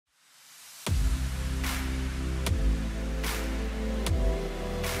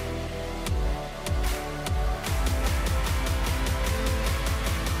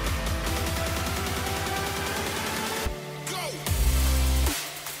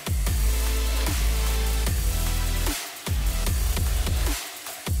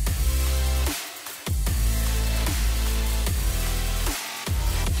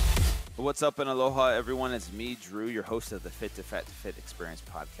What's up and aloha, everyone? It's me, Drew, your host of the Fit to Fat to Fit Experience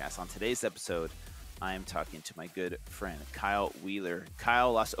podcast. On today's episode, I am talking to my good friend, Kyle Wheeler.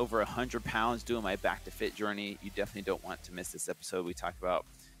 Kyle lost over 100 pounds doing my back to fit journey. You definitely don't want to miss this episode. We talk about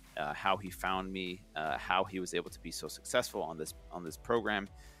how he found me, how he was able to be so successful on this program.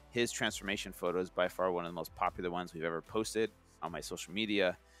 His transformation photo is by far one of the most popular ones we've ever posted on my social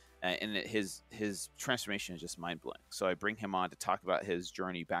media. And his transformation is just mind-blowing. So I bring him on to talk about his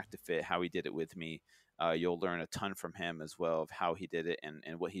journey back to fit, how he did it with me. You'll learn a ton from him as well of how he did it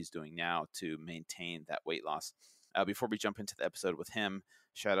and what he's doing now to maintain that weight loss. Before we jump into the episode with him,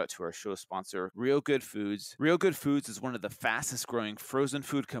 shout out to our show sponsor, Real Good Foods. Real Good Foods is one of the fastest growing frozen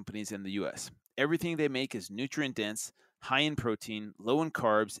food companies in the U.S. Everything they make is nutrient dense, high in protein, low in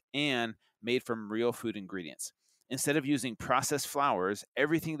carbs, and made from real food ingredients. Instead of using processed flours,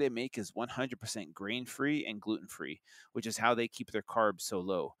 everything they make is 100% grain-free and gluten-free, which is how they keep their carbs so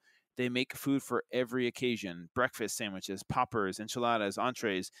low. They make food for every occasion: breakfast sandwiches, poppers, enchiladas,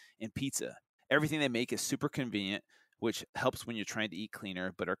 entrees, and pizza. Everything they make is super convenient, which helps when you're trying to eat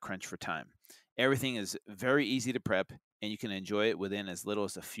cleaner but are crunched for time. Everything is very easy to prep, and you can enjoy it within as little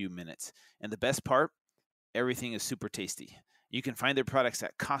as a few minutes. And the best part, everything is super tasty. You can find their products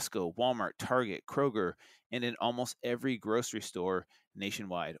at Costco, Walmart, Target, Kroger, and in almost every grocery store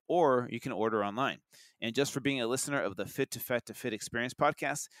nationwide, or you can order online. And just for being a listener of the Fit to Fat to Fit Experience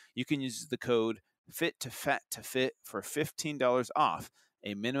podcast, you can use the code FIT2FAT2FIT for $15 off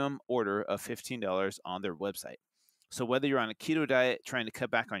a minimum order of $15 on their website. So whether you're on a keto diet, trying to cut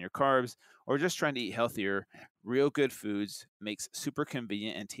back on your carbs, or just trying to eat healthier, Real Good Foods makes super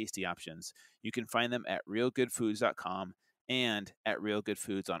convenient and tasty options. You can find them at realgoodfoods.com and at Real Good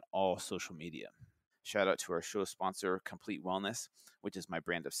Foods on all social media. Shout out to our show sponsor, Complete Wellness, which is my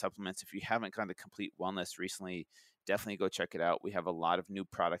brand of supplements. If you haven't gone to Complete Wellness recently, definitely go check it out. We have a lot of new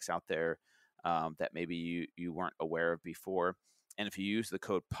products out there that maybe you weren't aware of before. And if you use the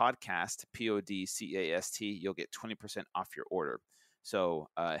code PODCAST, PODCAST, you'll get 20% off your order. So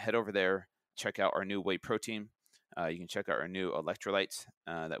head over there, check out our new whey protein. You can check out our new electrolytes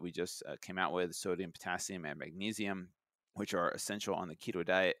that we just came out with, sodium, potassium, and magnesium, which are essential on the keto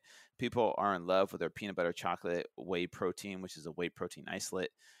diet. People are in love with their peanut butter chocolate whey protein, which is a whey protein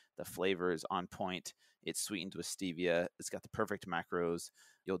isolate. The flavor is on point. It's sweetened with stevia. It's got the perfect macros.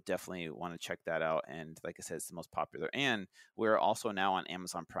 You'll definitely want to check that out. And like I said, it's the most popular. And we're also now on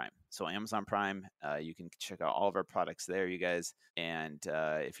Amazon Prime. So Amazon Prime, you can check out all of our products there, you guys. And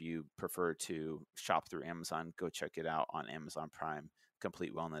if you prefer to shop through Amazon, go check it out on Amazon Prime,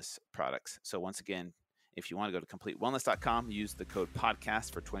 Complete Wellness products. So once again, if you want to go to CompleteWellness.com, use the code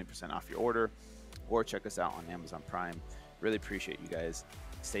PODCAST for 20% off your order, or check us out on Amazon Prime. Really appreciate you guys.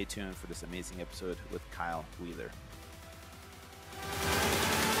 Stay tuned for this amazing episode with Kyle Wheeler.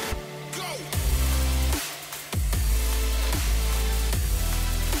 Go!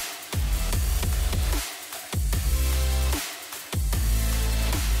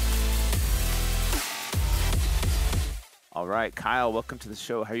 All right, Kyle, welcome to the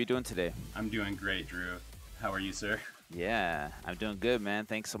show. How are you doing today? I'm doing great, Drew. How are you, sir? Yeah, I'm doing good, man.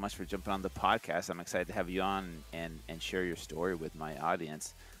 Thanks so much for jumping on the podcast. I'm excited to have you on and share your story with my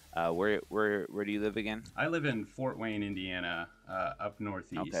audience. Where do you live again? I live in Fort Wayne, Indiana, up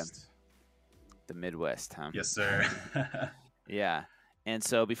northeast. Okay. The Midwest, huh? Yes, sir. Yeah. And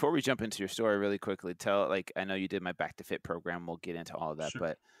so before we jump into your story really quickly, I know you did my Back to Fit program. We'll get into all of that, Sure.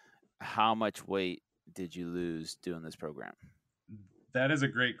 But how much weight did you lose doing this program? That is a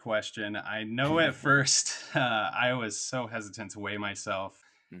great question. I know at first I was so hesitant to weigh myself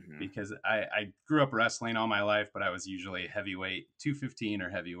because I grew up wrestling all my life, but I was usually heavyweight, 215 or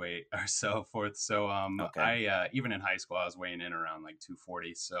heavyweight or so forth. So I even in high school, I was weighing in around like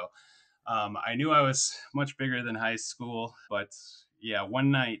 240. So I knew I was much bigger than high school. But yeah,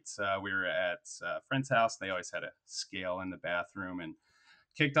 one night we were at a friend's house. They always had a scale in the bathroom, and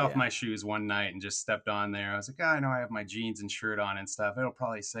kicked off my shoes one night and just stepped on there. I was like, I know I have my jeans and shirt on and stuff. It'll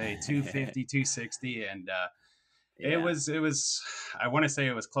probably say 250, 260. And it was, I want to say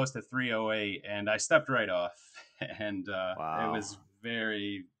it was close to 308, and I stepped right off. And It was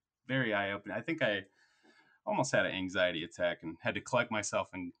very, very eye-opening. I think I almost had an anxiety attack and had to collect myself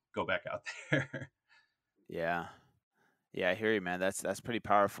and go back out there. Yeah. Yeah, I hear you, man. That's pretty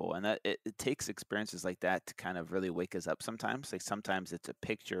powerful, and that it takes experiences like that to kind of really wake us up. Sometimes, like sometimes it's a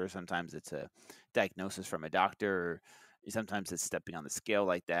picture, sometimes it's a diagnosis from a doctor, or sometimes it's stepping on the scale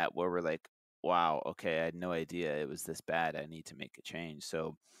like that, where we're like, "Wow, okay, I had no idea it was this bad. I need to make a change."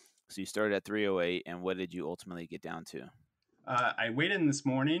 So you started at 308, and what did you ultimately get down to? I weighed in this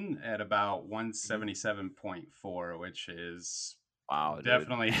morning at about 177.4, which is Wow, dude.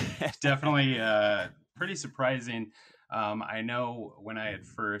 definitely, definitely, pretty surprising. I know when I had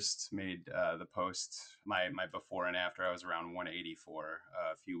first made the post, my before and after, I was around 184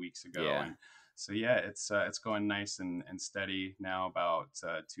 a few weeks ago, Yeah. and so yeah, it's going nice and steady now, about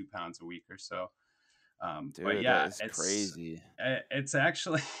 2 pounds a week or so. But Dude, that yeah, is crazy. it's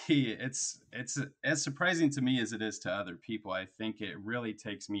actually it's as surprising to me as it is to other people. I think it really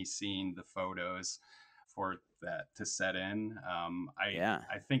takes me seeing the photos for that to set in. Yeah.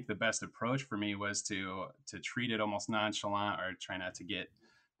 I think the best approach for me was to treat it almost nonchalant, or try not to get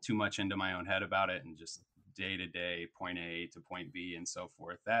too much into my own head about it, and just day to day, point A to point B, and so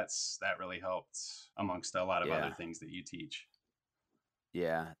forth. That really helped, amongst a lot of other Yeah. things that you teach.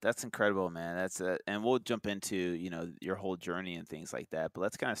 Yeah, that's incredible, man. And we'll jump into, your whole journey and things like that. But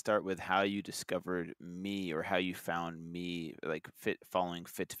let's kind of start with how you discovered me or how you found me, like following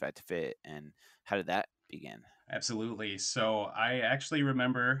Fit to Fat to Fit, and how did that begin? Absolutely. So I actually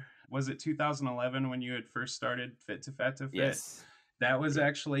remember, was it 2011 when you had first started Fit to Fat to Fit? Yes. That was Yep.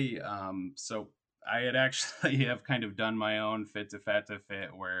 actually, so I had actually have kind of done my own Fit to Fat to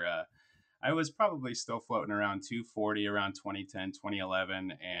Fit, where I was probably still floating around 240 around 2010,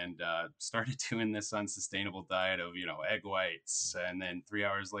 2011, and started doing this unsustainable diet of, egg whites, and then 3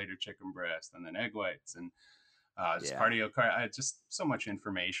 hours later, chicken breast, and then egg whites. And just Yeah. just so much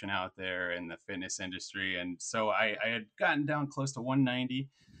information out there in the fitness industry. And so I had gotten down close to 190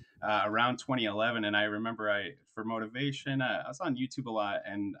 around 2011. And I remember, for motivation, I was on YouTube a lot.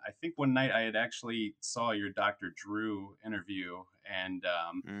 And I think one night I had actually saw your Dr. Drew interview, and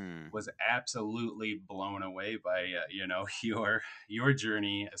Mm. was absolutely blown away by, your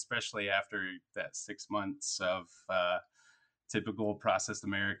journey, especially after that 6 months of typical processed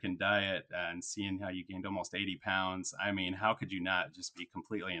American diet, and seeing how you gained almost 80 pounds. I mean, how could you not just be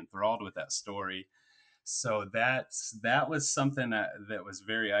completely enthralled with that story? So that was something that was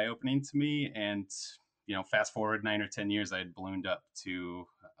very eye opening to me. And, fast forward 9 or 10 years, I had ballooned up to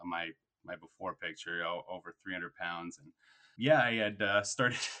my before picture, over 300 pounds. And yeah, I had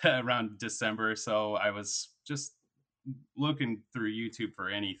started around December. So I was just looking through YouTube for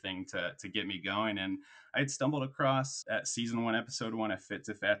anything to get me going, and I had stumbled across at season one, episode one of Fit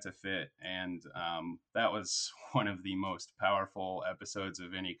to Fat to Fit, and that was one of the most powerful episodes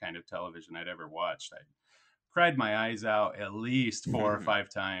of any kind of television I'd ever watched. I cried my eyes out at least 4 or 5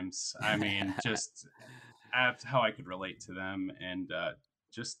 times. I mean, just how I could relate to them, and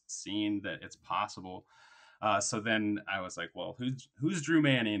just seeing that it's possible. So then I was like, well, who's Drew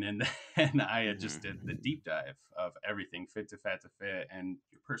Manning? And then I had just did the deep dive of everything Fit to Fat to Fit, and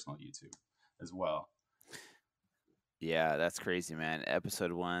your personal YouTube as well. Yeah, that's crazy, man.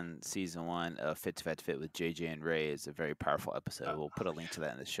 Episode one, season one of Fit to Fat to Fit with JJ and Ray is a very powerful episode. We'll put a link to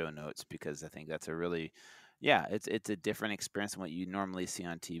that in the show notes because I think that's a really, yeah, it's a different experience than what you normally see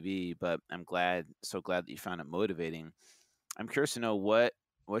on TV. But so glad that you found it motivating. I'm curious to know what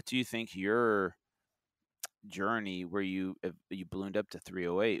do you think your journey where you ballooned up to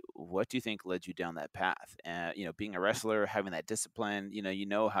 308, what do you think led you down that path? Being a wrestler, having that discipline, you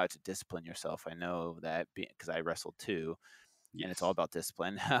know how to discipline yourself. I know that because I wrestled too, and it's all Yes, about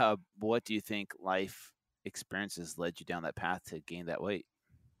discipline. What do you think life experiences led you down that path to gain that weight?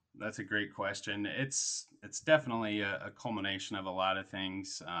 that's a great question. It's definitely a culmination of a lot of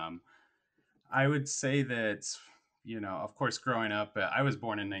things. I would say that, of course, growing up, I was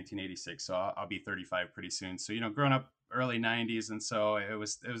born in 1986, so I'll be 35 pretty soon. So, growing up early 90s, and so it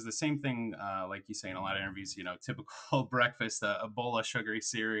was the same thing, like you say in a lot of interviews. Typical breakfast: a bowl of sugary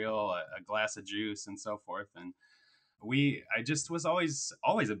cereal, a glass of juice, and so forth. And I just was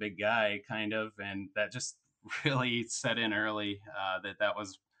always a big guy, kind of, and that just really set in early. That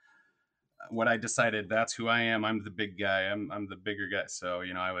was what I decided. That's who I am. I'm the big guy. I'm the bigger guy. So,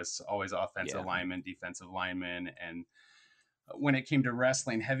 I was always offensive Yeah. lineman, defensive lineman. And when it came to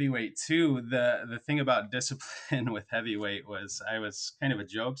wrestling heavyweight too, the thing about discipline with heavyweight was I was kind of a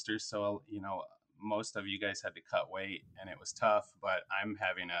jokester. So, most of you guys had to cut weight, and it was tough, but I'm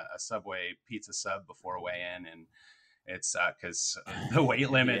having a Subway pizza sub before weigh in. And it's because the weight Yeah.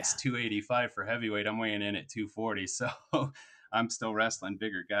 limit's 285 for heavyweight. I'm weighing in at 240, so I'm still wrestling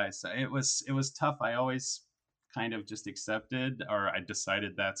bigger guys. So it was tough. I always kind of just accepted, or I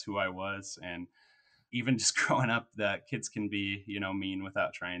decided that's who I was. And even just growing up, that kids can be, mean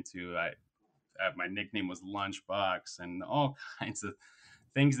without trying to. My nickname was Lunchbox, and all kinds of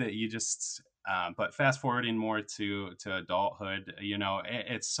things that you just. But fast forwarding more to adulthood,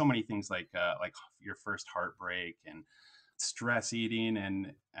 it's so many things, like your first heartbreak and stress eating.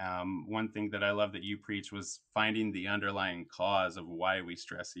 And one thing that I love that you preach was finding the underlying cause of why we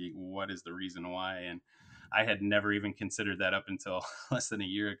stress eat. What is the reason why? And I had never even considered that up until less than a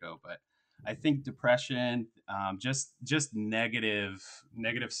year ago. But I think depression, just negative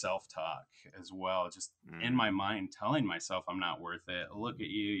self talk as well, just in my mind telling myself I'm not worth it. Look at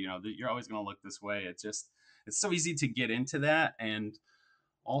you, you're always going to look this way. It's so easy to get into that, and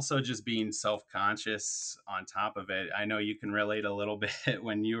also just being self-conscious on top of it. I know you can relate a little bit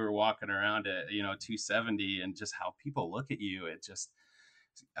when you were walking around at 270 and just how people look at you. It just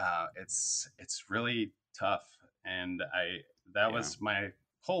it's really tough. And I that Yeah. was my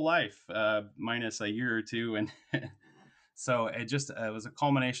whole life, minus a year or two. And so it was a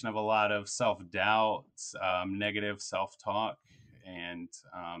culmination of a lot of self-doubt, negative self-talk, and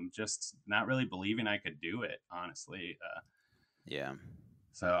just not really believing I could do it, honestly. Yeah.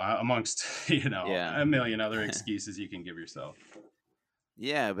 So amongst Yeah. a million other excuses you can give yourself.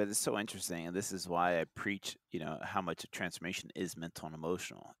 Yeah, but it's so interesting. And this is why I preach, how much of transformation is mental and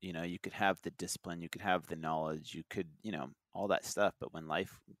emotional. You could have the discipline, you could have the knowledge, you could, all that stuff. But when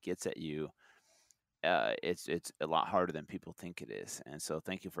life gets at you, it's a lot harder than people think it is. And so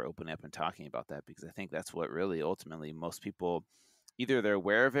thank you for opening up and talking about that, because I think that's what really ultimately most people, either they're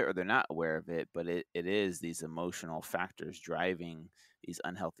aware of it or they're not aware of it, but it is these emotional factors driving these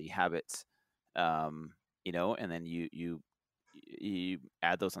unhealthy habits. And then you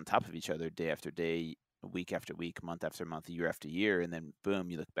add those on top of each other day after day, week after week, month after month, year after year, and then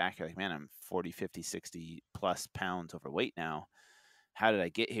boom, you look back, you're like, man, I'm 40, 50, 60 plus pounds overweight now. How did I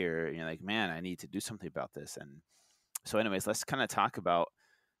get here? And you're like, man, I need to do something about this. And so anyways, let's kind of talk about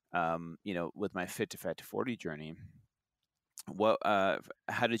with my Fit to Fat to 40 journey, what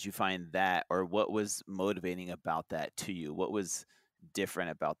how did you find that, or what was motivating about that to you? What was different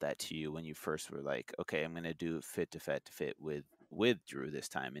about that to you when you first were like, okay, I'm going to do Fit to Fat to Fit with Drew this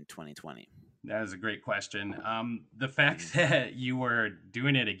time in 2020? That is a great question. The fact Mm-hmm. that you were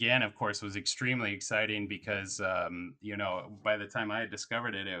doing it again, of course, was extremely exciting because, by the time I had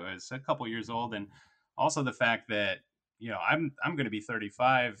discovered it, it was a couple years old. And also the fact that, I'm going to be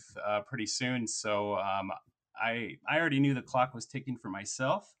 35 pretty soon. So I already knew the clock was ticking for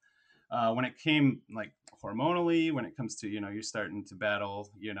myself. When it came like hormonally, when it comes to, you're starting to battle,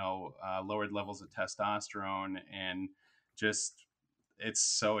 lowered levels of testosterone, and just it's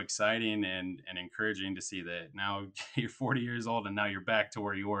so exciting and encouraging to see that now you're 40 years old and now you're back to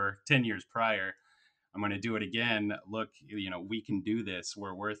where you were 10 years prior. I'm going to do it again. Look, we can do this.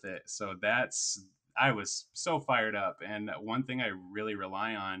 We're worth it. So I was so fired up. And one thing I really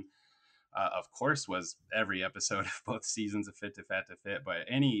rely on, of course, was every episode of both seasons of Fit to Fat to Fit, but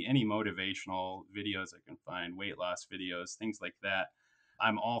any motivational videos I can find, weight loss videos, things like that.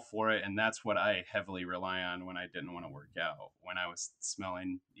 I'm all for it, and that's what I heavily rely on when I didn't want to work out. When I was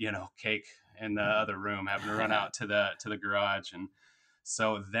smelling, cake in the other room, having to run out to the garage, and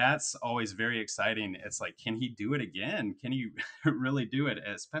so that's always very exciting. It's like, can he do it again? Can he really do it,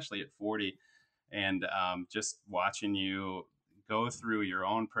 especially at 40? And just watching you go through your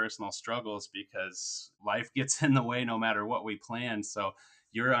own personal struggles, because life gets in the way no matter what we plan. So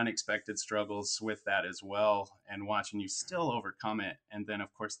your unexpected struggles with that as well, and watching you still overcome it. And then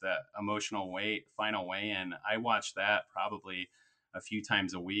of course that emotional final weigh-in, I watch that probably a few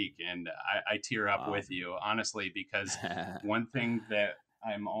times a week, and I tear up Wow. with you, honestly, because one thing that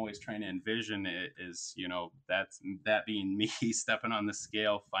I'm always trying to envision is, that being me stepping on the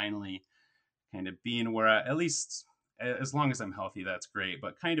scale, finally kind of being where at least as long as I'm healthy, that's great,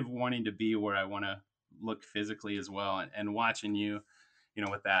 but kind of wanting to be where I want to look physically as well. And watching you,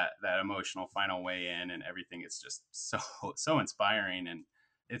 with that emotional final weigh in and everything, it's just so inspiring. And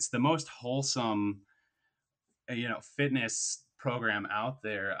it's the most wholesome, fitness program out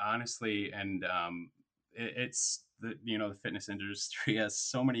there, honestly. And it's the fitness industry has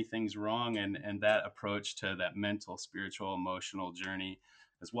so many things wrong, and that approach to that mental, spiritual, emotional journey,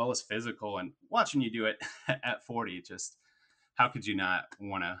 as well as physical, and watching you do it at 40, just how could you not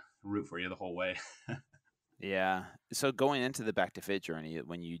want to root for you the whole way? Yeah. So going into the Back to Fit journey,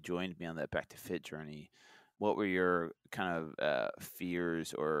 when you joined me on that Back to Fit journey, what were your kind of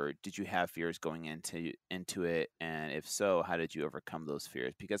fears, or did you have fears going into it? And if so, how did you overcome those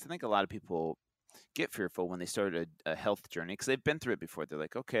fears? Because I think a lot of people get fearful when they start a health journey because they've been through it before. They're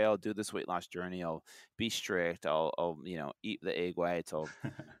like, okay, I'll do this weight loss journey. I'll be strict. I'll eat the egg whites. I'll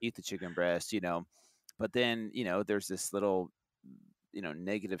eat the chicken breast. But then there's this little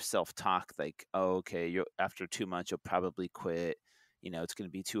negative self-talk like, oh, okay, you after 2 months you'll probably quit. It's going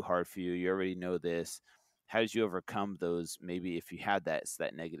to be too hard for you. You already know this. How did you overcome those? Maybe if you had that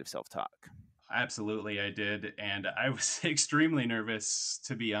negative self-talk. Absolutely, I did. And I was extremely nervous,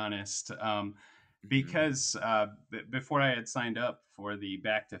 to be honest. because before I had signed up for the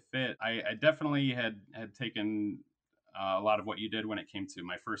Back to Fit, I definitely had taken a lot of what you did when it came to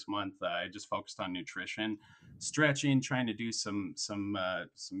my first month. I just focused on nutrition, stretching, trying to do some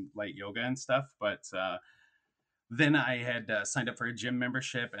light yoga and stuff. But then I had signed up for a gym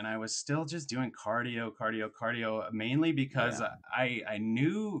membership, and I was still just doing cardio, mainly because Yeah. I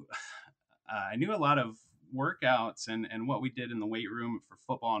knew I knew a lot of workouts and what we did in the weight room for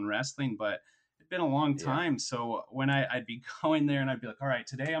football and wrestling, but it'd been a long Yeah. time. So when I'd be going there and I'd be like, all right,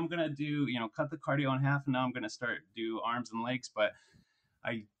 today I'm gonna do, cut the cardio in half, and now I'm gonna start do arms and legs. But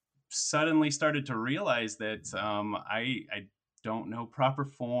I suddenly started to realize that I don't know proper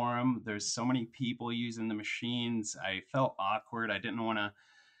form. There's so many people using the machines. I felt awkward. I didn't want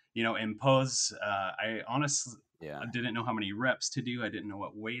to impose. I honestly Yeah. didn't know how many reps to do. I didn't know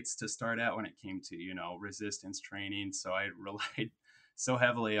what weights to start at when it came to resistance training. So I relied so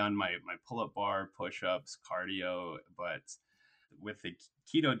heavily on my pull up bar, push ups, cardio. But with the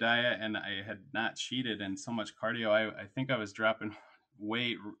keto diet, and I had not cheated and so much cardio, I think I was dropping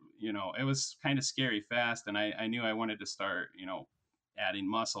weight. It was kind of scary fast, and I knew I wanted to start adding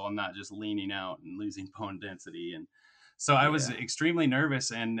muscle and not just leaning out and losing bone density. And so I was Yeah. extremely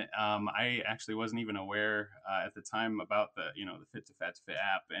nervous, and I actually wasn't even aware at the time about the Fit to Fat to Fit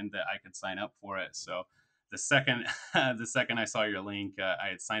app, and that I could sign up for it. So the second the second I saw your link, I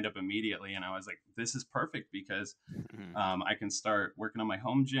had signed up immediately, and I was like, "This is perfect because I can start working on my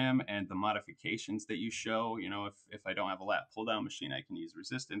home gym and the modifications that you show. If I don't have a lat pull down machine, I can use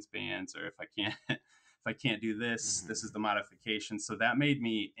resistance bands, or if I can't if I can't do this, this is the modification." So that made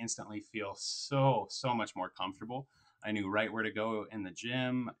me instantly feel so much more comfortable. I knew right where to go in the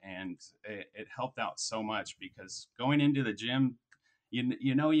gym, and it helped out so much because going into the gym,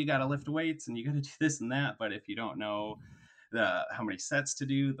 you got to lift weights and you got to do this and that, but if you don't know the how many sets to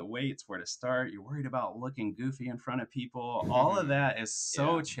do, the weights, where to start, you're worried about looking goofy in front of people. All of that is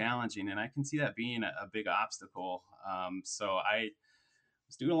so Yeah. challenging, and I can see that being a big obstacle. So I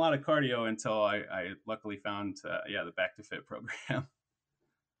was doing a lot of cardio until I luckily found the Back to Fit program.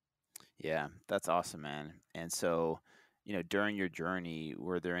 Yeah, that's awesome, man. And so, during your journey,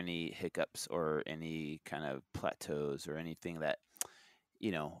 were there any hiccups or any kind of plateaus or anything that,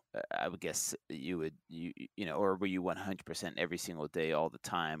 I would guess or were you 100% every single day all the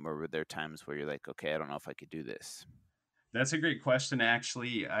time, or were there times where you're like, okay, I don't know if I could do this? That's a great question.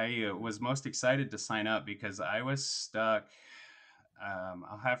 Actually, I was most excited to sign up because I was stuck.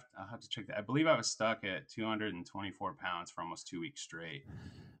 I'll have to check that. I believe I was stuck at 224 pounds for almost 2 weeks straight,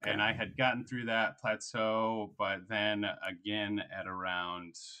 Okay. and I had gotten through that plateau, but then again at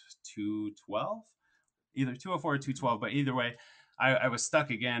around 212, either 204 or Mhm. 212. But either way, I was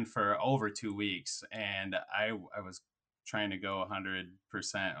stuck again for over 2 weeks, and I was trying to go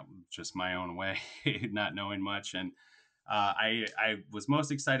 100% just my own way, not knowing much. And I was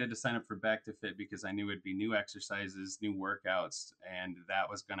most excited to sign up for Back to Fit because I knew it'd be new exercises, new workouts, and that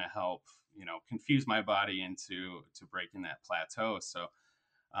was going to help confuse my body into breaking that plateau. So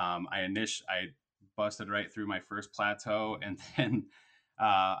I busted right through my first plateau, and then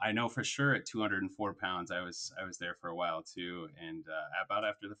I know for sure at 204 pounds I was there for a while too. And about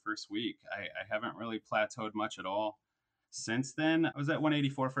after the first week, I haven't really plateaued much at all since then. I was at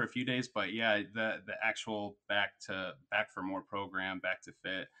 184 for a few days, but yeah, the actual back for more program, Back to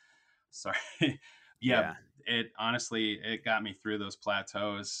Fit. Sorry. Yeah, Yeah. it honestly it got me through those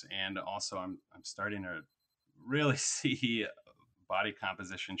plateaus, and also I'm starting to really see body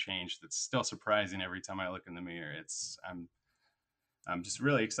composition change that's still surprising every time I look in the mirror. I'm just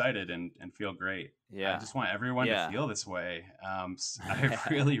really excited and feel great. I Yeah. just want everyone to Yeah. feel this way. I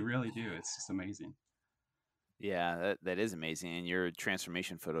really do. It's just amazing. Yeah, that is amazing. And your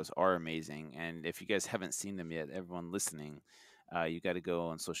transformation photos are amazing. And if you guys haven't seen them yet, everyone listening, you got to go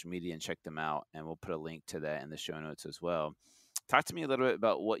on social media and check them out. And we'll put a link to that in the show notes as well. Talk to me a little bit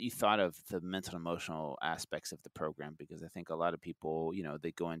about what you thought of the mental and emotional aspects of the program, because I think a lot of people,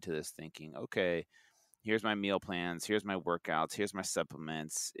 they go into this thinking, okay, here's my meal plans, here's my workouts, here's my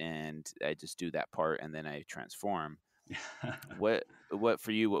supplements, and I just do that part and then I transform. What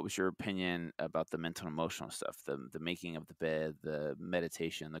for you, what was your opinion about the mental and emotional stuff? The making of the bed, the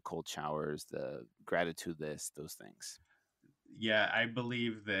meditation, the cold showers, the gratitude list, those things. Yeah, I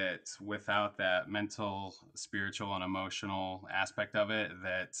believe that without that mental, spiritual, and emotional aspect of it,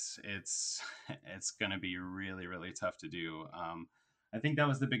 that it's it's going to be really tough to do. I think that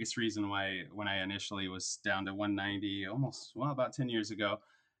was the biggest reason why when I initially was down to 190, almost about 10 years ago,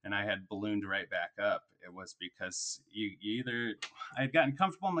 and I had ballooned right back up, it was because I had gotten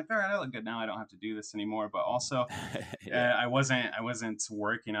comfortable. I'm like, all right, I look good now. I don't have to do this anymore. But also, Yeah. I wasn't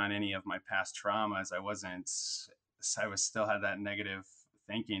working on any of my past traumas. I was still had that negative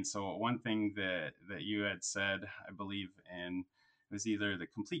thinking. So one thing that you had said, I believe in, it was either the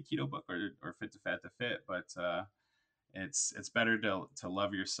Complete Keto book or Fit to Fat to Fit, but it's better to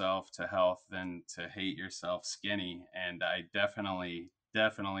love yourself to health than to hate yourself skinny. And I definitely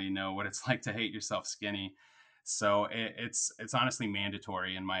know what it's like to hate yourself skinny. So it's honestly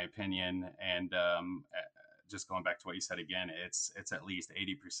mandatory in my opinion. And just going back to what you said again, it's at least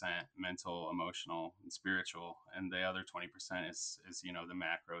 80% mental, emotional, and spiritual, and the other 20% is the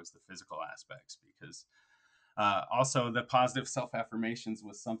macros, the physical aspects. Because also, the positive self affirmations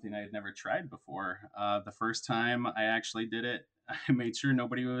was something I had never tried before. The first time I actually did it, I made sure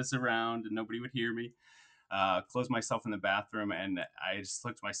nobody was around and nobody would hear me. Closed myself in the bathroom, and I just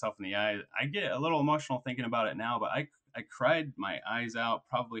looked myself in the eye. I get a little emotional thinking about it now, but I cried my eyes out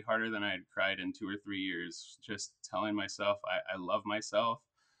probably harder than I had cried in 2 or 3 years, just telling myself I love myself.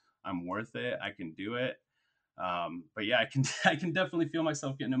 I'm worth it. I can do it. But yeah, I can definitely feel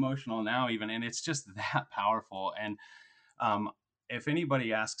myself getting emotional now even, and it's just that powerful. And um, if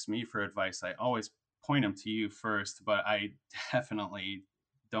anybody asks me for advice, I always point them to you first, but I definitely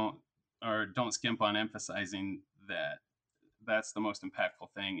don't don't skimp on emphasizing that that's the most impactful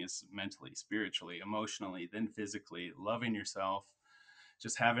thing, is mentally, spiritually, emotionally, then physically, loving yourself,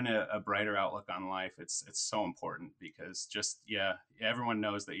 just having a brighter outlook on life. It's so important, because just, yeah, everyone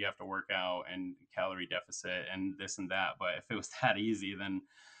knows that you have to work out and calorie deficit and this and that, but if it was that easy, then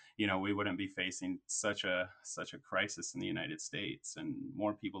we wouldn't be facing such a crisis in the United States, and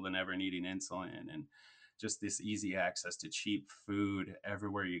more people than ever needing insulin, and just this easy access to cheap food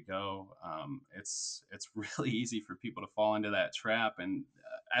everywhere you go. It's really easy for people to fall into that trap, and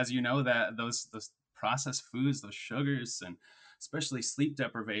as you know, that those processed foods, those sugars, and especially sleep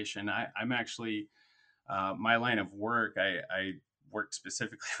deprivation. I'm actually my line of work. I work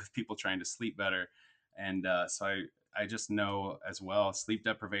specifically with people trying to sleep better, and so I just know as well, sleep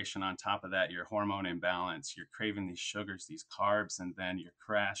deprivation on top of that, your hormone imbalance, you're craving these sugars, these carbs, and then you're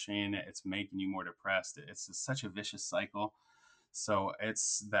crashing. It's making you more depressed. It's such a vicious cycle. So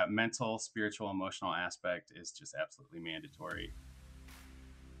it's that mental, spiritual, emotional aspect is just absolutely mandatory.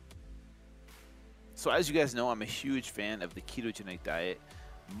 So as you guys know, I'm a huge fan of the ketogenic diet,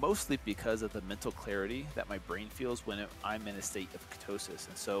 mostly because of the mental clarity that my brain feels when I'm in a state of ketosis.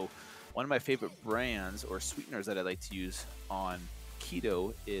 And so one of my favorite brands or sweeteners that I like to use on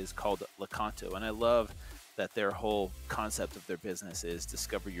keto is called Lakanto. And I love that their whole concept of their business is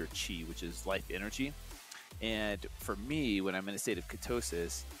discover your chi, which is life energy. And for me, when I'm in a state of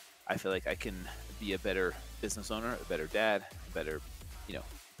ketosis, I feel like I can be a better business owner, a better dad, a better,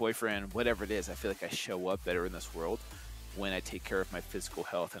 boyfriend, whatever it is. I feel like I show up better in this world when I take care of my physical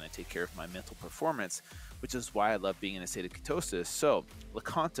health and I take care of my mental performance, which is why I love being in a state of ketosis. So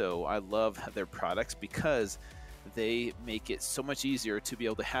Lakanto, I love their products because they make it so much easier to be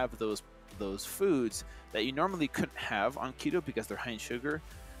able to have those foods that you normally couldn't have on keto because they're high in sugar.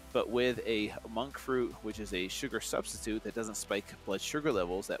 But with a monk fruit, which is a sugar substitute that doesn't spike blood sugar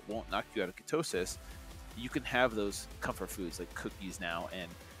levels, that won't knock you out of ketosis, you can have those comfort foods like cookies now and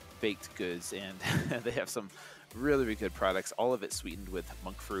baked goods. And they have some really, really good products, all of it sweetened with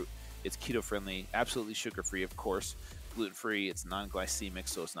monk fruit. It's keto friendly, absolutely sugar free, of course, gluten free. It's non-glycemic,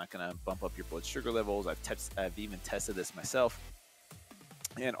 so it's not going to bump up your blood sugar levels. I've even tested this myself.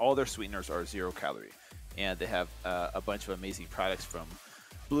 And all their sweeteners are 0 calorie. And they have a bunch of amazing products, from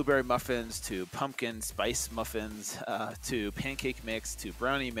blueberry muffins to pumpkin spice muffins to pancake mix to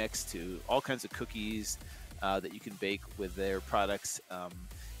brownie mix to all kinds of cookies that you can bake with their products.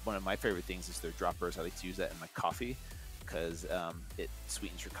 One of my favorite things is their droppers. I like to use that in my coffee because it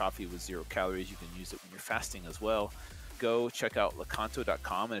sweetens your coffee with 0 calories. You can use it when you're fasting as well. Go check out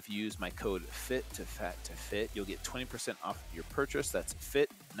lakanto.com, and if you use my code FIT2FAT2FIT, you'll get 20% off your purchase. That's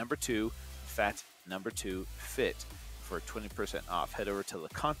FIT2, FAT2, FIT for 20% off. Head over to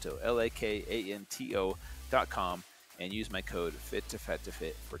Lakanto, LAKANTO.com, and use my code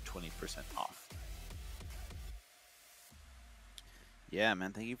FIT2FAT2FIT for 20% off. Yeah,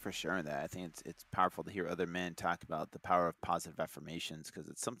 man, thank you for sharing that. I think it's powerful to hear other men talk about the power of positive affirmations, because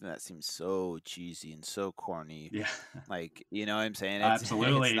it's something that seems so cheesy and so corny. Yeah. Like, you know what I'm saying?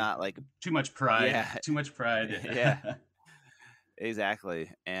 Absolutely. It's not like too much pride. Yeah. Too much pride. Yeah, exactly.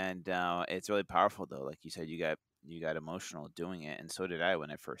 And it's really powerful though. Like you said, you got emotional doing it, and so did I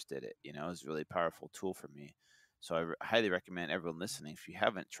when I first did it. It was a really powerful tool for me. So I highly recommend everyone listening, if you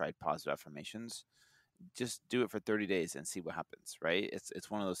haven't tried positive affirmations, just do it for 30 days and see what happens, right? It's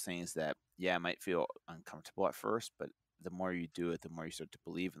one of those things that, yeah, it might feel uncomfortable at first, but the more you do it, the more you start to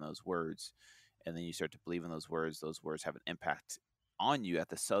believe in those words. And then you start to believe in those words have an impact on you at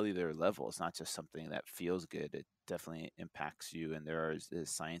the cellular level. It's not just something that feels good. It definitely impacts you. And there is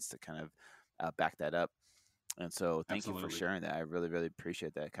science to kind of back that up. And so thank you for Absolutely. sharing that. I really, really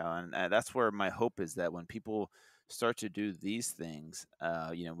appreciate that, Kyle. And that's where my hope is that when people start to do these things,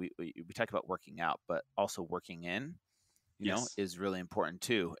 we talk about working out, but also working in, Yes. is really important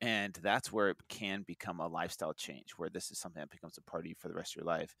too. And that's where it can become a lifestyle change, where this is something that becomes a part of you for the rest of your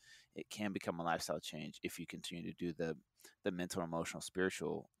life. It can become a lifestyle change if you continue to do the mental, emotional,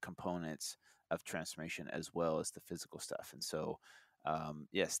 spiritual components of transformation as well as the physical stuff. And so,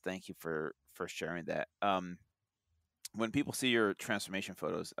 yes, thank you for sharing that. When people see your transformation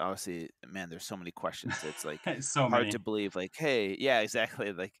photos, obviously, man, there's so many questions. It's like So hard to many. believe. Like, hey, yeah,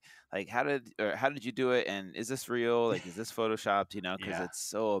 exactly. Like how did you do it? And is this real? Like, is this photoshopped? Because Yeah. it's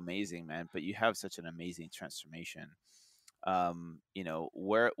so amazing, man. But you have such an amazing transformation.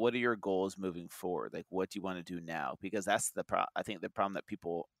 What are your goals moving forward? Like, what do you want to do now? Because that's I think the problem that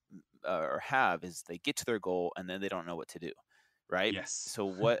people or have is they get to their goal and then they don't know what to do, right? Yes. So,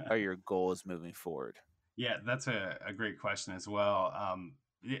 what are your goals moving forward? Yeah, that's a great question as well.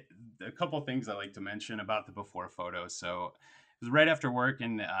 A couple of things I like to mention about the before photo. So it was right after work,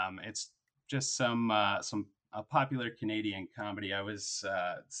 and it's just some a popular Canadian comedy. I was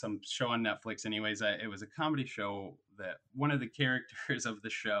some show on Netflix. Anyways, it was a comedy show that one of the characters of the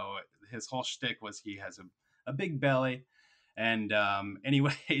show, his whole shtick was he has a big belly, and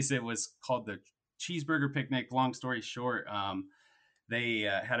anyways, it was called the Cheeseburger Picnic. Long story short. They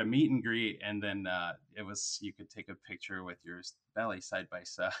had a meet and greet, and then it was you could take a picture with your belly side by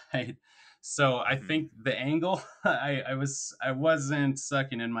side. So I Hmm. think the angle, I wasn't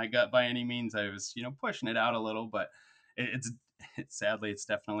sucking in my gut by any means. I was pushing it out a little, but it's sadly it's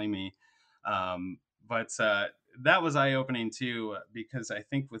definitely me. But that was eye opening too, because I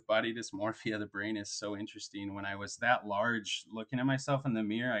think with body dysmorphia, the brain is so interesting. When I was that large, looking at myself in the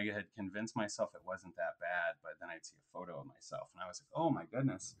mirror, I had convinced myself it wasn't that bad, but then I'd see a photo of myself, and I was like, "Oh my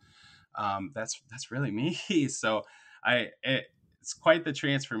goodness, that's really me." So it's quite the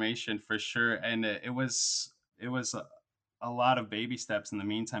transformation for sure, and it was a lot of baby steps in the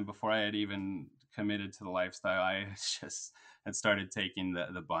meantime before I had even committed to the lifestyle. I just had started taking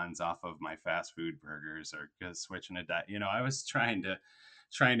the buns off of my fast food burgers or just switching a diet. I was trying to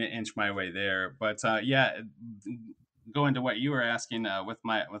inch my way there. But yeah, going to what you were asking with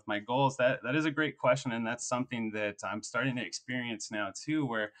my goals, that is a great question, and that's something that I'm starting to experience now too,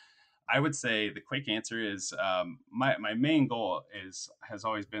 where I would say the quick answer is my main goal has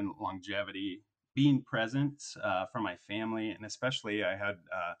always been longevity, being present for my family, and especially I had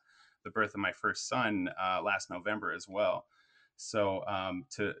the birth of my first son last November as well. So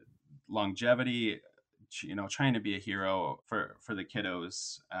to longevity, trying to be a hero for the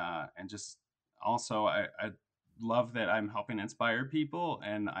kiddos, and just also I love that I'm helping inspire people,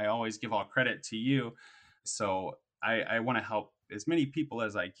 and I always give all credit to you. So I want to help as many people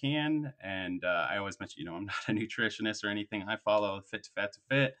as I can. And I always mention, I'm not a nutritionist or anything. I follow Fit to Fat to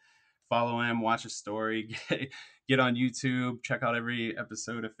Fit. Follow him, watch a story, get on YouTube, check out every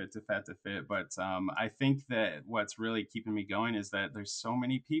episode of Fit to Fat to Fit. But I think that what's really keeping me going is that there's so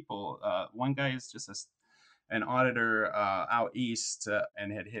many people. One guy is just an auditor out east,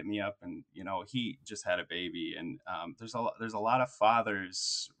 and had hit me up, and he just had a baby, and there's a lot of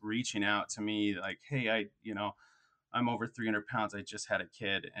fathers reaching out to me like, hey, I'm over 300 pounds. I just had a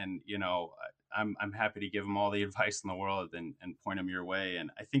kid, and I'm happy to give them all the advice in the world and point them your way,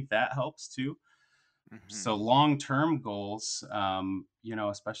 and I think that helps too. Hmm. So long term goals,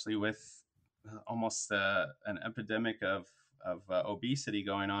 especially with almost an epidemic of obesity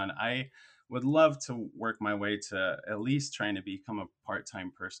going on, I would love to work my way to at least trying to become a part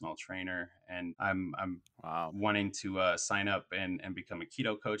time personal trainer, and I'm Wow. wanting to sign up and become a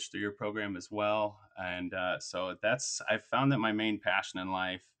keto coach through your program as well. And so I've found that my main passion in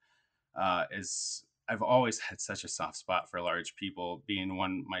life is I've always had such a soft spot for large people, being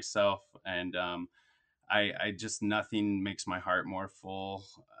one myself, and I just nothing makes my heart more full.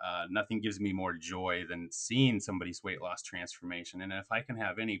 Nothing gives me more joy than seeing somebody's weight loss transformation. And if I can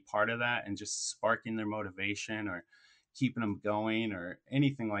have any part of that and just sparking their motivation or keeping them going or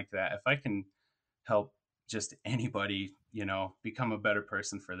anything like that, if I can help just anybody, become a better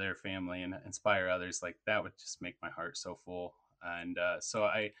person for their family and inspire others, like that would just make my heart so full. And so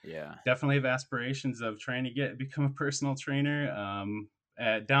I Yeah. definitely have aspirations of trying to become a personal trainer.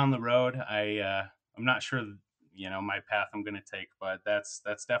 Down the road, I'm not sure, my path I'm going to take, but that's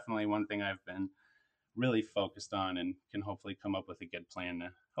definitely one thing I've been really focused on, and can hopefully come up with a good plan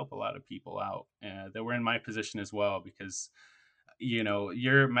to help a lot of people out that were in my position as well. Because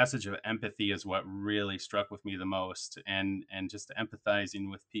your message of empathy is what really struck with me the most, and just empathizing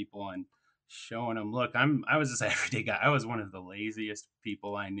with people and showing them, look, I was this everyday guy. I was one of the laziest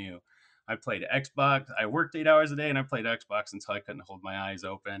people I knew. I played Xbox. I worked 8 hours a day, and I played Xbox until I couldn't hold my eyes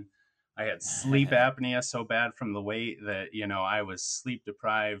open. I had sleep apnea so bad from the weight that I was sleep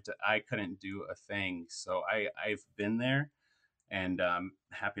deprived. I couldn't do a thing. So I've been there, and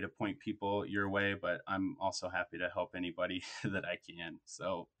happy to point people your way, but I'm also happy to help anybody that I can.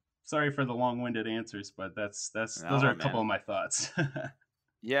 So sorry for the long-winded answers, but those are No, a couple of man. my thoughts.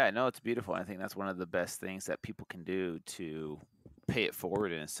 Yeah, no, it's beautiful. I think that's one of the best things that people can do to pay it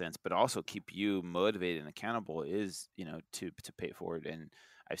forward in a sense, but also keep you motivated and accountable is, to pay it forward. And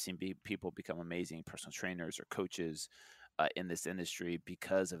I've seen people become amazing personal trainers or coaches in this industry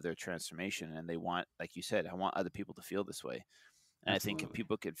because of their transformation. And they want, like you said, I want other people to feel this way. And I think if Absolutely.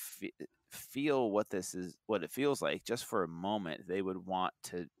 people could feel what it feels like just for a moment, they would want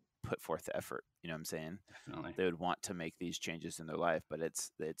to put forth the effort. You know what I'm saying? Definitely. They would want to make these changes in their life, but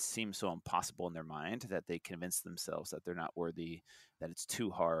it seems so impossible in their mind that they convince themselves that they're not worthy, that it's too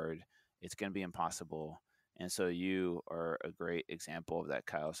hard, it's going to be impossible. And so you are a great example of that,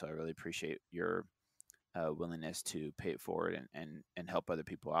 Kyle. So I really appreciate your willingness to pay it forward and help other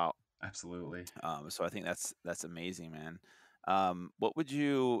people out. Absolutely. So I think that's amazing, man. What would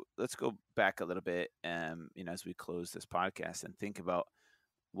you? Let's go back a little bit, as we close this podcast and think about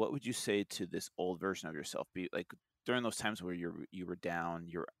what would you say to this old version of yourself? Be like during those times where you were down,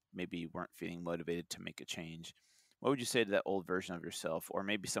 you maybe weren't feeling motivated to make a change. What would you say to that old version of yourself, or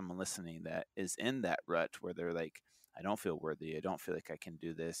maybe someone listening that is in that rut where they're like, I don't feel worthy, I don't feel like I can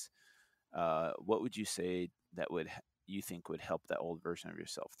do this. What would you say that you think would help that old version of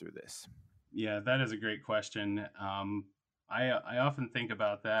yourself through this? Yeah, that is a great question. I often think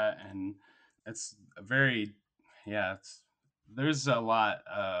about that, and it's a very, yeah, there's a lot.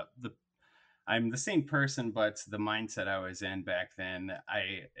 I'm the same person, but the mindset I was in back then,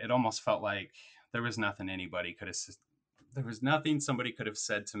 it almost felt like there was nothing anybody could have. There was nothing somebody could have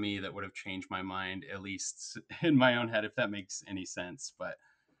said to me that would have changed my mind, at least in my own head, if that makes any sense. But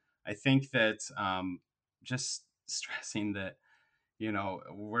I think that just stressing that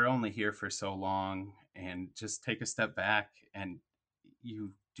we're only here for so long, and just take a step back, and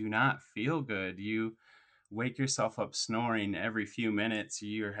you do not feel good. You wake yourself up snoring every few minutes.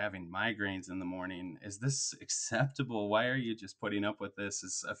 You're having migraines in the morning. Is this acceptable? Why are you just putting up with this?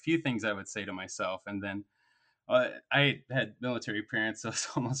 Is a few things I would say to myself. And then I had military parents, so it's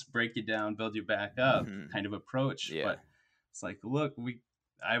almost break you down, build you back up kind of approach. Yeah. But it's like, look,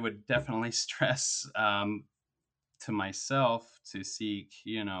 I would definitely stress to myself to seek,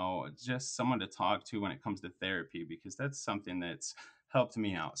 just someone to talk to when it comes to therapy, because that's something that's helped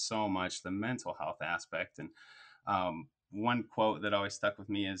me out so much, the mental health aspect. And one quote that always stuck with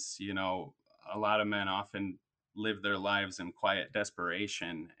me is, a lot of men often live their lives in quiet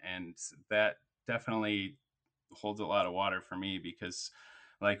desperation. And that definitely holds a lot of water for me, because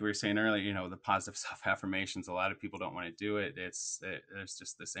like we were saying earlier, the positive self affirmations, a lot of people don't want to do it. There's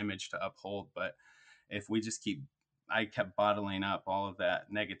just this image to uphold. But if we just I kept bottling up all of that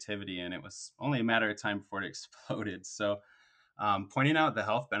negativity, and it was only a matter of time before it exploded. So, pointing out the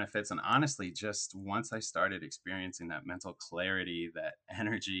health benefits, and honestly, just once I started experiencing that mental clarity, that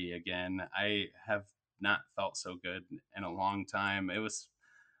energy again, I have not felt so good in a long time. I was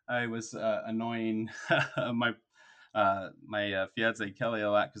annoying my fiance Kelly a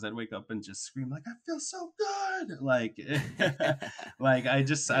lot, because I'd wake up and just scream like, I feel so good, like like I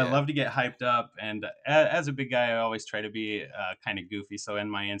Yeah. love to get hyped up. And as a big guy, I always try to be kind of goofy. So in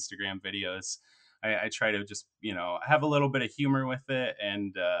my Instagram videos, I try to just have a little bit of humor with it.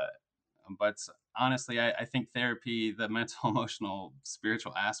 And but honestly, I think therapy, the mental, emotional,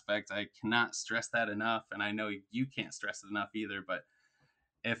 spiritual aspect, I cannot stress that enough, and I know you can't stress it enough either. But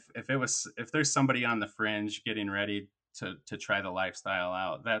if there's somebody on the fringe getting ready to try the lifestyle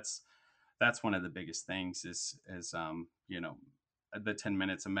out, that's one of the biggest things is the 10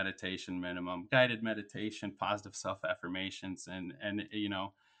 minutes of meditation minimum, guided meditation, positive self affirmations, and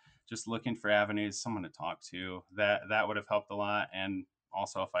just looking for avenues, someone to talk to, that would have helped a lot. And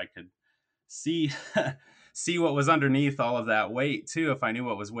also, if I could see see what was underneath all of that weight too, if I knew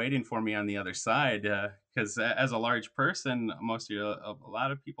what was waiting for me on the other side, because as a large person, a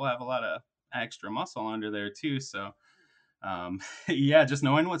lot of people have a lot of extra muscle under there too. So yeah, just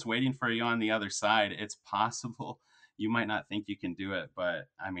knowing what's waiting for you on the other side, it's possible. You might not think you can do it, but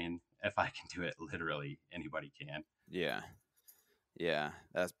I mean, if I can do it, literally anybody can. Yeah. Yeah,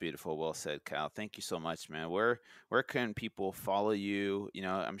 that's beautiful. Well said, Kyle. Thank you so much, man. Where can people follow you?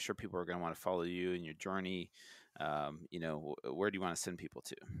 I'm sure people are going to want to follow you in your journey. Where do you want to send people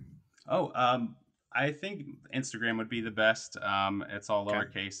to? Oh, I think Instagram would be the best. It's all Okay.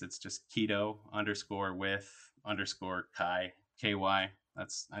 lowercase. It's just keto_with_Kai, KY.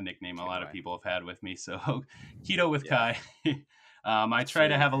 That's a nickname a lot of KY. people have had with me. So keto with Yeah. Kai. I try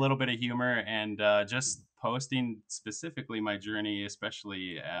to Sweet. have a little bit of humor and just posting specifically my journey,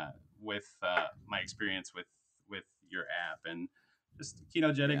 especially with my experience with your app and just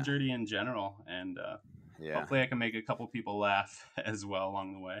ketogenic Yeah. journey in general. And Yeah. hopefully I can make a couple people laugh as well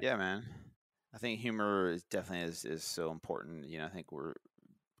along the way. Yeah, man. I think humor is definitely is so important. I think we're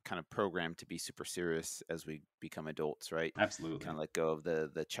kind of programmed to be super serious as we become adults, right? Absolutely. Kind of let go of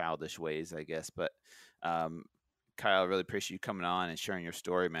the childish ways, I guess. But Kyle, I really appreciate you coming on and sharing your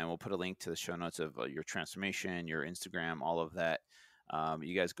story, man. We'll put a link to the show notes of your transformation, your Instagram, all of that.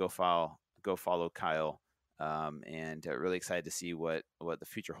 You guys go follow Kyle, and really excited to see what the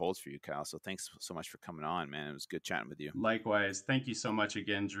future holds for you, Kyle. So thanks so much for coming on, man. It was good chatting with you. Likewise. Thank you so much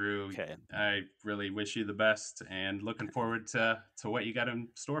again, Drew. Okay. I really wish you the best and looking forward to what you got in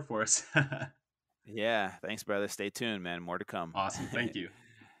store for us. Yeah. Thanks, brother. Stay tuned, man. More to come. Awesome. Thank you.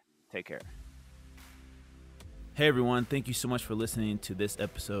 Take care. Hey, everyone. Thank you so much for listening to this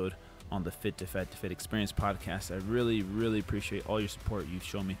episode on the Fit to Fat to Fit Experience podcast. I really, really appreciate all your support you've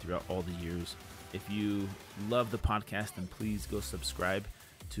shown me throughout all the years. If you love the podcast, then please go subscribe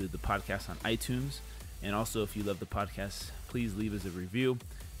to the podcast on iTunes. And also, if you love the podcast, please leave us a review.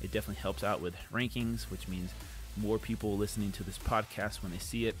 It definitely helps out with rankings, which means more people listening to this podcast when they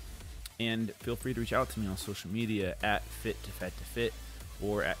see it. And feel free to reach out to me on social media at fit2fat2fit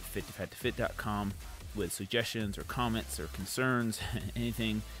or at fit2fat2fit.com with suggestions or comments or concerns,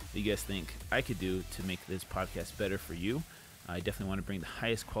 anything that you guys think I could do to make this podcast better for you. I definitely want to bring the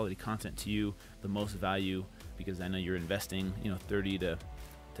highest quality content to you, the most value, because I know you're investing, 30 to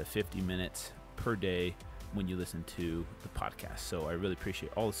 50 minutes per day when you listen to the podcast. So I really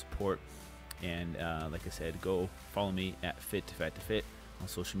appreciate all the support. And like I said, go follow me at fit2fat2fit on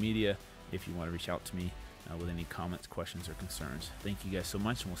social media if you want to reach out to me with any comments, questions, or concerns. Thank you guys so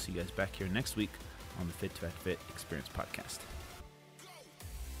much, and we'll see you guys back here next week on the Fit to Fat to Fit Experience podcast.